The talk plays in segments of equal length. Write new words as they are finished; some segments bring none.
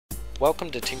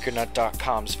Welcome to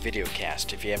Tinkernut.com's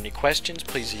videocast. If you have any questions,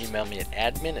 please email me at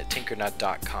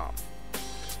admin@tinkernut.com.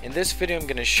 In this video I'm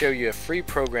going to show you a free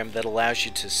program that allows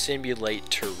you to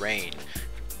simulate terrain.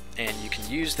 And you can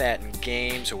use that in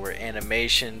games or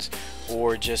animations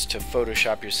or just to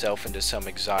Photoshop yourself into some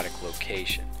exotic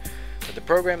location. But the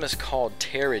program is called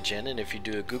Terragen, and if you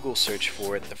do a Google search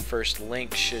for it, the first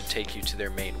link should take you to their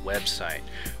main website,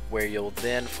 where you'll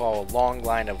then follow a long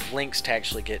line of links to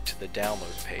actually get to the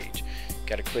download page. You've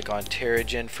got to click on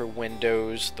Terragen for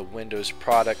Windows, the Windows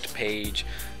product page,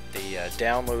 the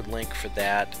download link for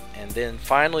that, and then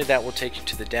finally that will take you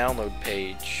to the download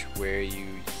page where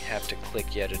you have to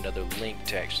click yet another link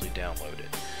to actually download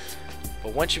it.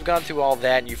 But once you've gone through all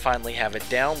that and you finally have it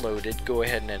downloaded, go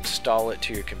ahead and install it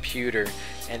to your computer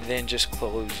and then just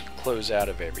close out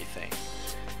of everything.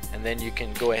 And then you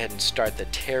can go ahead and start the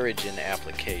Terragen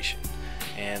application.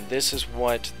 And this is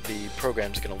what the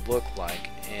program is going to look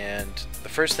like. And the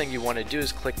first thing you want to do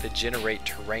is click the Generate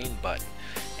Terrain button.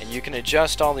 And you can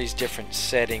adjust all these different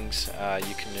settings.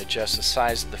 You can adjust the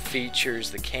size of the features,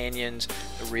 the canyons,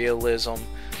 the realism.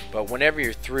 But whenever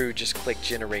you're through, just click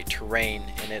Generate Terrain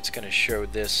and it's going to show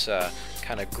this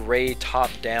kind of gray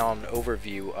top-down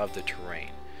overview of the terrain.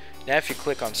 Now if you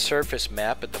click on Surface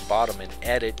Map at the bottom and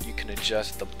Edit, you can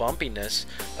adjust the bumpiness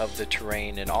of the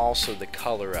terrain and also the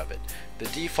color of it. The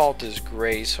default is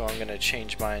gray, so I'm going to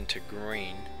change mine to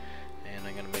green, and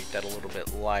I'm going to make that a little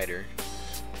bit lighter.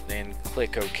 Then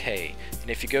click OK. And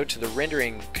if you go to the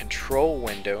rendering control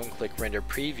window and click Render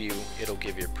Preview, it'll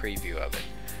give you a preview of it.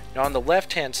 Now on the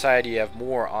left hand side you have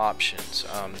more options.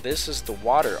 This is the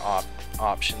water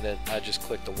option that I just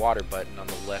clicked the water button on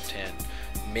the left hand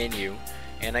menu,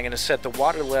 and I'm going to set the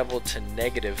water level to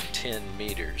 -10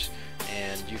 meters.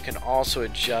 And you can also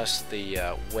adjust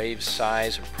the wave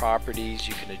size and properties.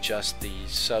 You can adjust the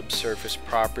subsurface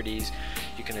properties.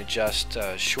 You can adjust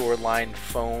shoreline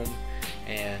foam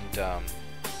and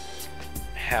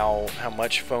how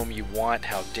much foam you want,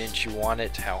 how dense you want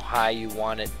it, how high you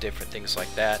want it, different things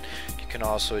like that. You can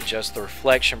also adjust the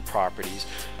reflection properties.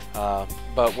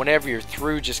 But whenever you're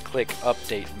through, just click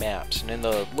Update Maps. And in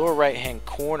the lower right hand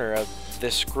corner of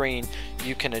this screen,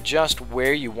 you can adjust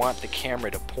where you want the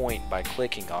camera to point by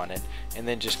clicking on it, and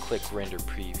then just click Render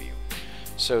Preview.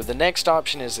 So the next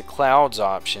option is the Clouds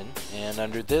option, and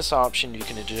under this option you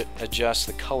can adjust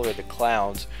the color of the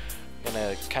clouds. I'm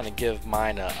going to kind of give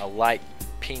mine a light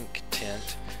pink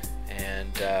tint,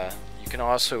 and you can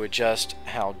also adjust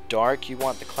how dark you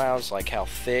want the clouds, like how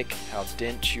thick, how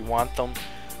dense you want them,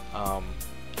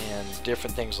 and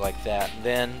different things like that.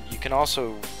 Then you can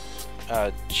also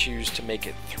choose to make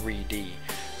it 3D,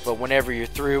 but whenever you're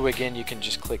through, again, you can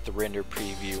just click the Render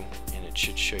Preview and it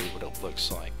should show you what it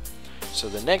looks like. So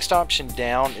the next option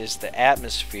down is the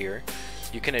Atmosphere.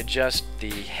 You can adjust the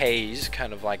haze,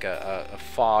 kind of like a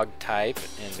fog type,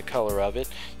 and the color of it.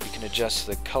 You can adjust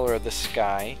the color of the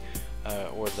sky,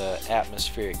 or the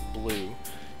atmospheric blue,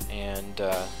 and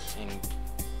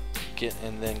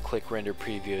then click Render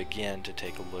Preview again to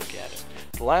take a look at it.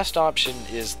 The last option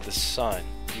is the sun.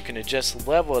 You can adjust the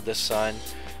level of the sun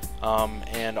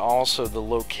and also the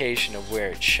location of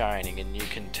where it's shining, and you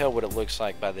can tell what it looks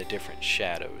like by the different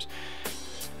shadows.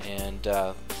 And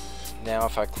now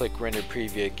if I click Render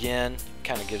Preview again, it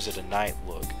kind of gives it a night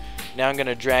look. Now I'm going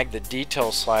to drag the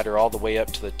detail slider all the way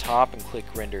up to the top and click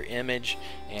Render Image,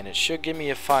 and it should give me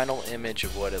a final image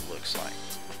of what it looks like.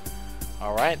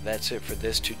 Alright, that's it for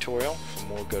this tutorial. For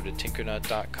more, go to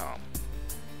Tinkernut.com.